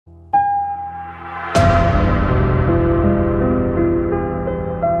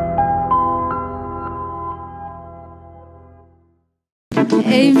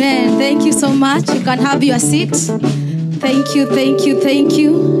Amen. Thank you so much. You can have your seat. Thank you, thank you, thank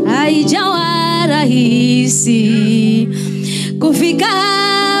you. Haijawa rahisi kufika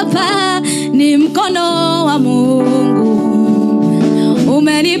hapa, ni mkono wa Mungu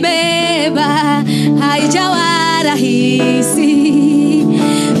umenibeba. Haijawa rahisi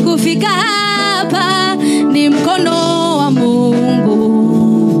kufika hapa, ni mkono wa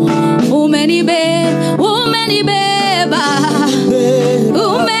Mungu umenibeba,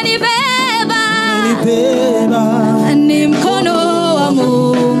 ni mkono wa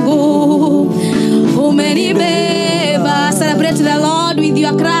Mungu umenibeba. Celebrate the Lord with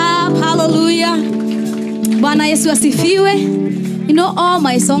your clap. Hallelujah. Bwana Yesu asifiwe. You know, all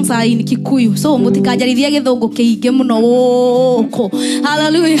my songs are in Kikuyu, so mutikajarithia githungu kiinge muno woko.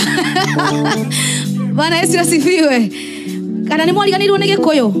 Hallelujah. Bwana Yesu asifiwe. Kana ni mwariganirwo ni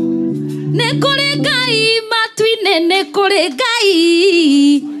Gikuyu? Nĩ kũrĩ Ngai matu-inĩ, nĩ kũrĩ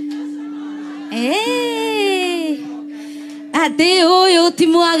Ngai. Ate ũyũ ti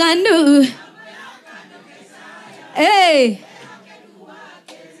mwaganu.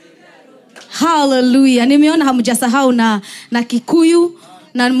 Hallelujah. Nimeona hamjasahau na Kikuyu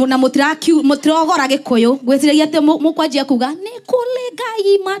na mutirogora Gikuyu. Gwĩtiragia ate mukwanjia kuga nĩ kũrĩ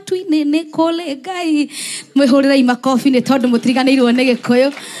Ngai matu-inĩ, nĩ kũrĩ Ngai. Mwĩhũrĩrai makofi nĩ tondũ mũtiriganĩirwo nĩ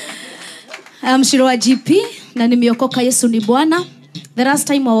Gikuyu. I'm Shiru Wa GP na nimeokoka. Yesu ni Bwana. The last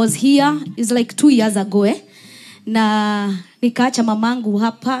time I was here is like 2 years ago na nikaacha mamangu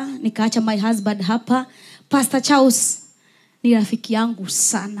hapa, nikaacha my husband hapa. Pastor Charles ni rafiki yangu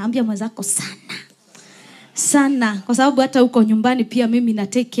sana. Ambia mwenzako sana. Kwa sababu hata huko nyumbani pia mimi na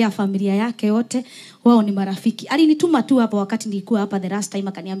take care familia yake yote. Wao ni marafiki. Alinituma tu hapa wakati nilikuwa hapa the last time,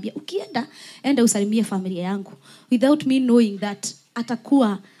 akaniambia ukienda enda usalimie familia yangu. Without me knowing that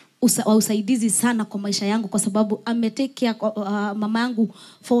atakuwa usaidizi sana kwa maisha yangu, kwa sababu ametake care mama yangu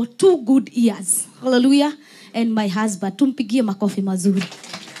for 2 good years. Hallelujah. And my husband. Tumpigie makofi mazuri.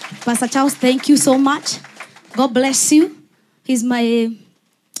 Pastor Charles, thank you so much. God bless you. He's my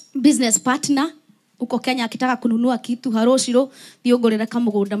business partner. Uko Kenya akitaka kununua kitu haroshiro thiogorera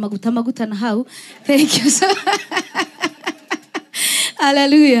kamugunda maguta na hau. Thank you so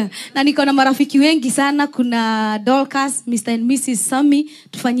Hallelujah. Na niko na marafiki wengi sana. Kuna Dorcas, Mr. and Mrs. Sami.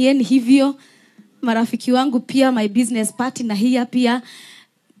 Tufanyieni hivyo. Marafiki wangu pia, my business partner here pia,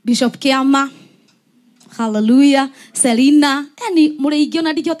 Bishop Kiama. Hallelujah. Selina. Yani mureigio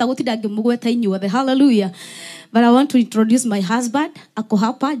na dijota gutida ngimugweta inyuothe. Hallelujah. But I want to introduce my husband. Ako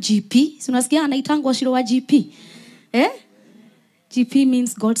hapa GP. Si unasikia anaitangwa Shiru Wa GP? GP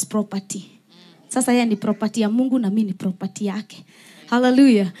means God's property. Sasa yeye ni property ya Mungu na mimi ni property yake.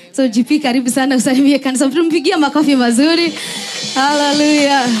 Hallelujah. So GP, karibu sana usalimie kanisa. Tumpigie makofi mazuri.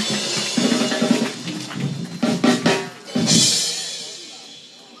 Hallelujah.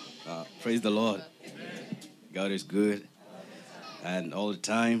 Praise the Lord. God is good. And all the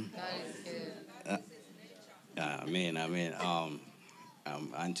time. Amen. I'm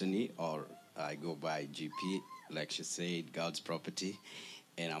Anthony, or I go by GP, like she said, God's property.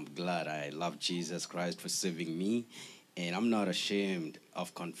 And I'm glad. I love Jesus Christ for saving me. And I'm not ashamed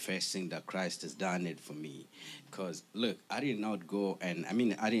of confessing that Christ has done it for me. Because, look, I did not go and,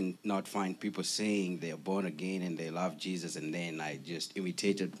 I did not find people saying they're born again and they love Jesus, and then I just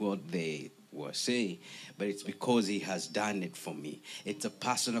imitated what they were saying. But it's because he has done it for me. It's a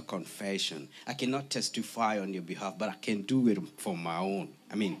personal confession. I cannot testify on your behalf, but I can do it for my own.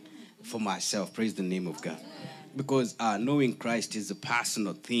 For myself. Praise the name of God. Because knowing Christ is a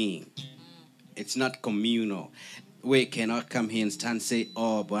personal thing. It's not communal. We cannot come here and stand and say,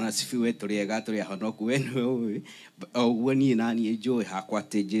 oh, Bwana sifiwe tuliega tuliahonoku wenu. Wani nani enjoy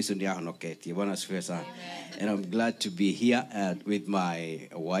hakwate Jesu ndi ahonoketi. Bwana sifiwe sana. And I'm glad to be here with my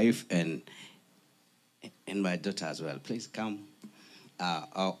wife and my daughter as well. Please come.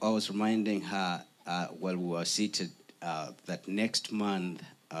 I was reminding her while we were seated that next month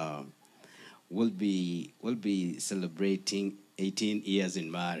we'll be celebrating 18 years in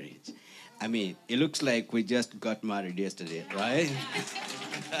marriage. It looks like we just got married yesterday, right?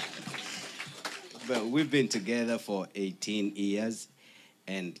 But we've been together for 18 years.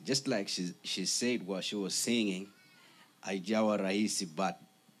 And just like she said what she was singing, haijawa rahisi, but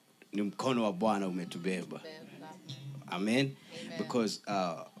ni mkono wa Bwana umetubeba. Amen? Because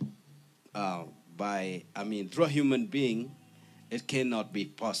through a human being, it cannot be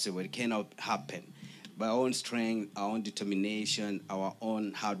possible. It cannot happen. By our own strength, our own determination, our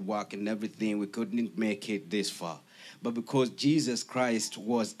own hard work and everything, we couldn't make it this far. But because Jesus Christ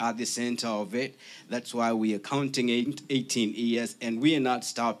was at the center of it, that's why we are counting 18 years, and we are not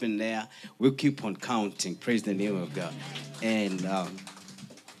stopping there. We'll keep on counting. Praise the name of God. And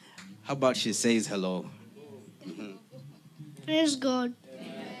How about she says hello? Praise God.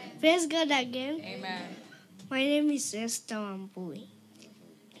 Amen. Praise God again. Amen. My name is Esther Wambui.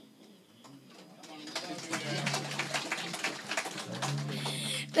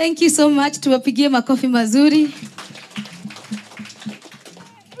 Thank you so much. Tuwapigie makofi mazuri.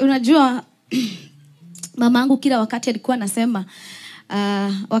 Unajua mamangu kila wakati alikuwa anasema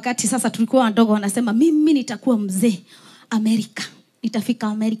wakati sasa tulikuwa wadogo wanasema mimi nitakuwa mzee Amerika. Nitafika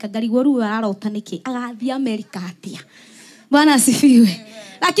Amerika. Garigoru ararota niki agathia Amerika atia. Bwana asifiwe.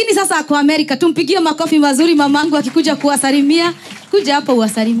 Lakini sasa kwa Amerika tumpigie makofi mazuri mamangu akikuja kuwasalimia. Kuja hapa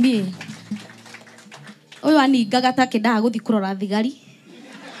uwasalimie. Oyo ani gagata kida guthi kurora thigari.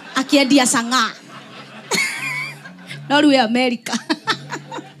 Akiendia sanga. Noru ya Amerika.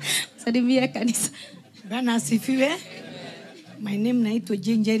 Salimia kanisa. Bwana asifiwe. My name naitwa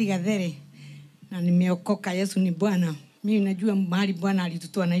Jinjeri Gathere. Na nimeokoka, Yesu ni Bwana. Mimi najua mahali Bwana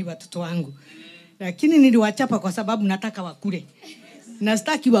alitutoa na watoto wangu. Lakini niliwachapa kwa sababu nataka wakule. Na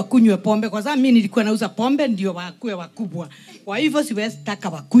sitaki wakunywe pombe kwa sababu mimi nilikuwa nauza pombe ndio wakue wakubwa. Kwa hivyo siwezi taka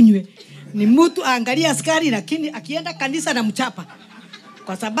wakunywe. Ni mtu aangalia askari lakini akienda kanisa na mchapa.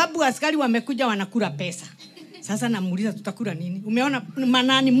 Kwa sababu askari wamekuja wanakula pesa. Sasa namuuliza tutakula nini? Umeona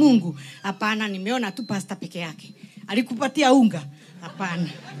manani Mungu? Hapana, nimeona tu pasta peke yake. Alikupatia unga? Hapana.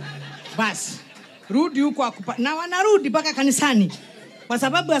 Basi rudi huko akupa. Na wanarudi mpaka kanisani. Kwa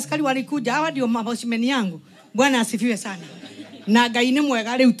sababu askari walikuja, hawa ndio mabosimeni yangu. Bwana asifiwe sana. Na Ngai nĩ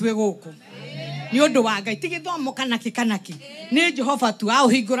mwega rĩu twĩ gũkũ. Nĩ ũndũ wa Ngai tigithomo kanaki. Nĩ Jehova tu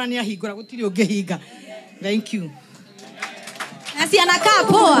ahingũra nĩ ahingũra gũtirĩ ũngĩhinga. Thank you. Nasi anakaa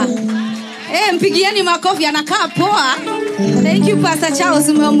poa. Mpigieni makofi, anakaa poa. Thank you Pastor Charles,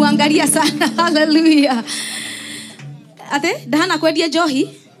 umemwangalia sana. Hallelujah. Ate dahana kwedia johi.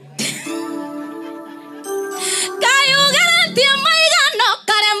 Kayo garanti maigano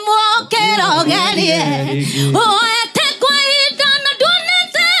karemo kerogerie. Oete kwaida na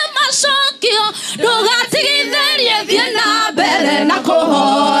dunete masokio. Dogatigithirie thiena mbere na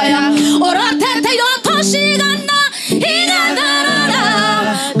kuhoya. Orotete yotoshigana igatharara.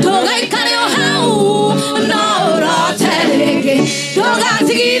 Togaikare o hau no roterege.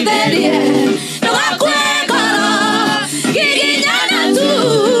 Dogatigithirie dogakwekora. Giginyana tu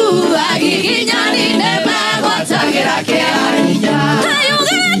agiginyani nebe gotagira kiarinya.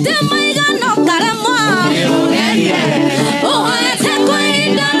 Kayugete maigano karemwa. Oete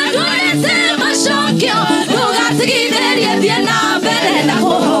kwaida na dunete masokio. Dogatigithirie thiena mbere na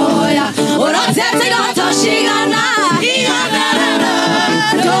kuhoya. Orotete yotoshigana igatharara.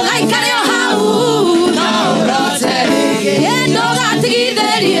 Dogaikare o hau no roterege.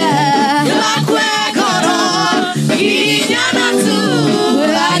 Dogatigithirie dogakwekora. Giginyana tu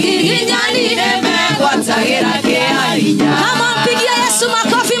agiginyani nebe gotagira kiarinya. Kama mpigia Yesu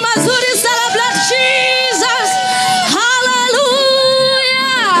makofi mazuri. Celebrate Jesus. Hallelujah.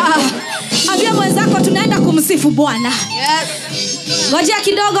 Ambia mwenzako tunaenda kumsifu Bwana. Yes. Ngojea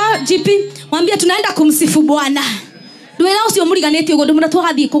kidogo GP, mwambie tunaenda kumsifu Bwana. Ndwira ucio muriganĩtie ũguo ndũmũra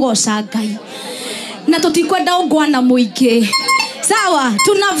twagathiĩ kũgoca Ngai. Na tutikwenda ungwana muingi. Sawa,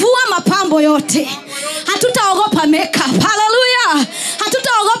 tunavua mapambo yote. Hatutaogopa makeup. Hallelujah.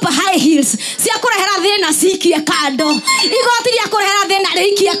 Hatutaogopa high heels. Sia kurehera thina sikia kando. Igoti ria kurehera thina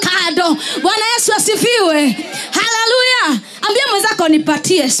rikia kando. Bwana Yesu asifiwe. Hallelujah. Ambia mwenzako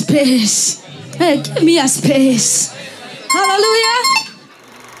nipatie space. Hey, give me a space. Hallelujah.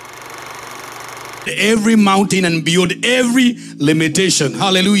 Every mountain and beyond every limitation.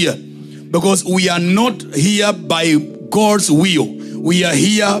 Hallelujah. Because we are not here by God's will. We are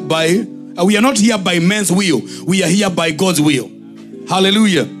here by we are not here by man's will. We are here by God's will.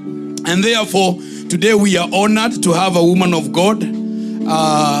 Hallelujah. And therefore today we are honored to have a woman of God,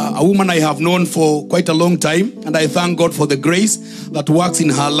 a woman I have known for quite a long time, and I thank God for the grace that works in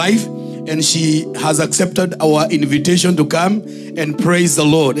her life, and she has accepted our invitation to come and praise the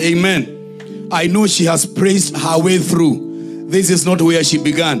Lord. Amen. I know she has praised her way through. This is not where she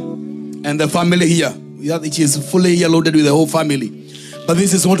began. And the family here, she is fully here loaded with the whole family. But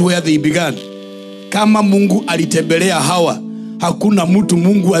this is not where they began. Kama Mungu alitembelea Hawa, hakuna mtu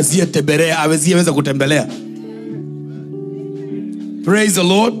Mungu asiyeweza kutembelea. Praise the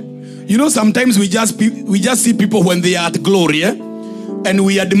Lord. You know, sometimes we just see people when they are at glory, and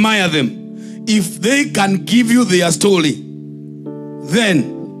we admire them. If they can give you their story, then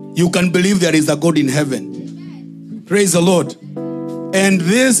you can believe there is a God in heaven. Praise the Lord. And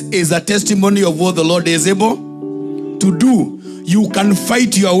this is a testimony of what the Lord is able to do. You can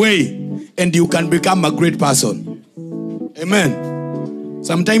fight your way and you can become a great person. Amen.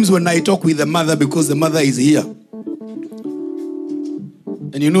 Sometimes when I talk with the mother, because the mother is here,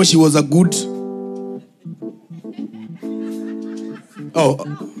 And you know she was a good... Oh,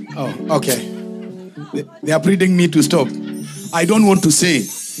 okay. They are pleading me to stop. I don't want to say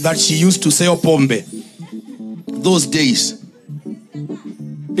that she used to sell pombe. Those days.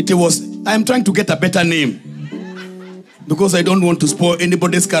 I am trying to get a better name. Because I don't want to spoil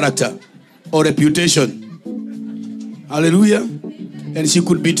anybody's character or reputation. Hallelujah. And she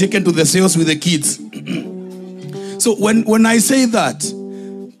could be taken to the sales with the kids. So when I say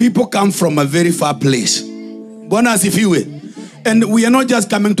that, people come from a very far place. Bwana asifiwe. And we are not just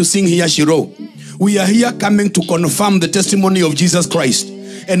coming to sing here, Shiru. We are here coming to confirm the testimony of Jesus Christ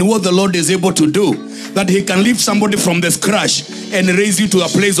and what the Lord is able to do. That he can lift somebody from the scratch and raise you to a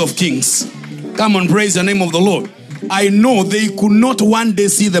place of kings. Come and praise the name of the Lord. I know they could not one day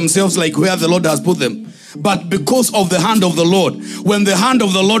see themselves like where the Lord has put them. But because of the hand of the Lord, when the hand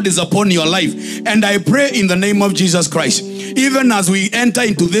of the Lord is upon your life, and I pray in the name of Jesus Christ, even as we enter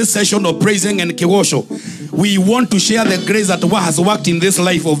into this session of praising and kiwosho, we want to share the grace that has worked in this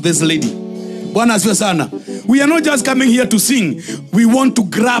life of this lady. Bwana asifiwe sana. We are not just coming here to sing. We want to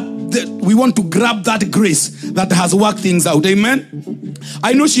grab that grace that has worked things out. Amen.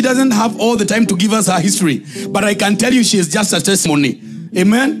 I know she doesn't have all the time to give us her history, but I can tell you she is just a testimony.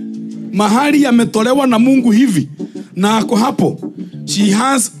 Amen. Mahali ametolewa na Mungu hivi na ako hapo. She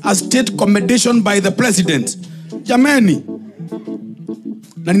has a state commendation by the president. Jamani.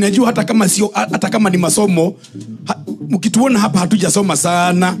 Na ninajua hata kama ni masomo, mkituona hapa hatujasoma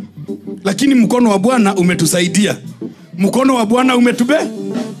sana. Lakini mkono wa Bwana umetusaidia. Mkono wa Bwana umetube.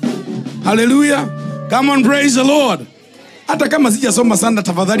 Hallelujah. Come on, praise the Lord. Hata kama sijasoma sana,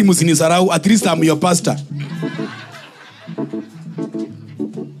 tafadhali msinisarau. At least I'm your pastor.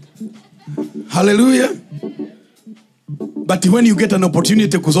 Hallelujah. But when you get an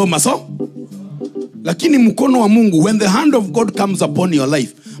opportunity kusoma lakini mkono wa Mungu, when the hand of God comes upon your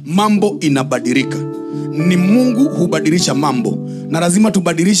life, mambo inabadilika. Ni Mungu hubadilisha mambo. Na lazima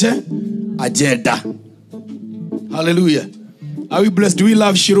tubadilishe ajenda. Hallelujah. Are we blessed? Do we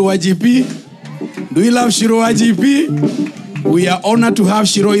love Shiru Wa GP? Do we love Shiru Wa GP? We are honored to have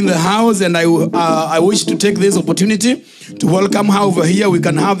Shiru in the house, and I wish to take this opportunity to welcome her over here. We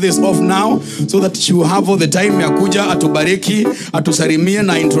can have this off now so that she will have all the time ya kuja atubariki, atusalimie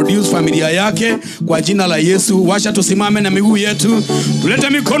na introduce familia yake kwa jina la Yesu. Washa tusimame na miguu yetu. Tulete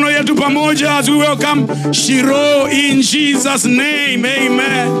mikono yetu pamoja as we welcome Shiru in Jesus' name.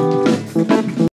 Amen.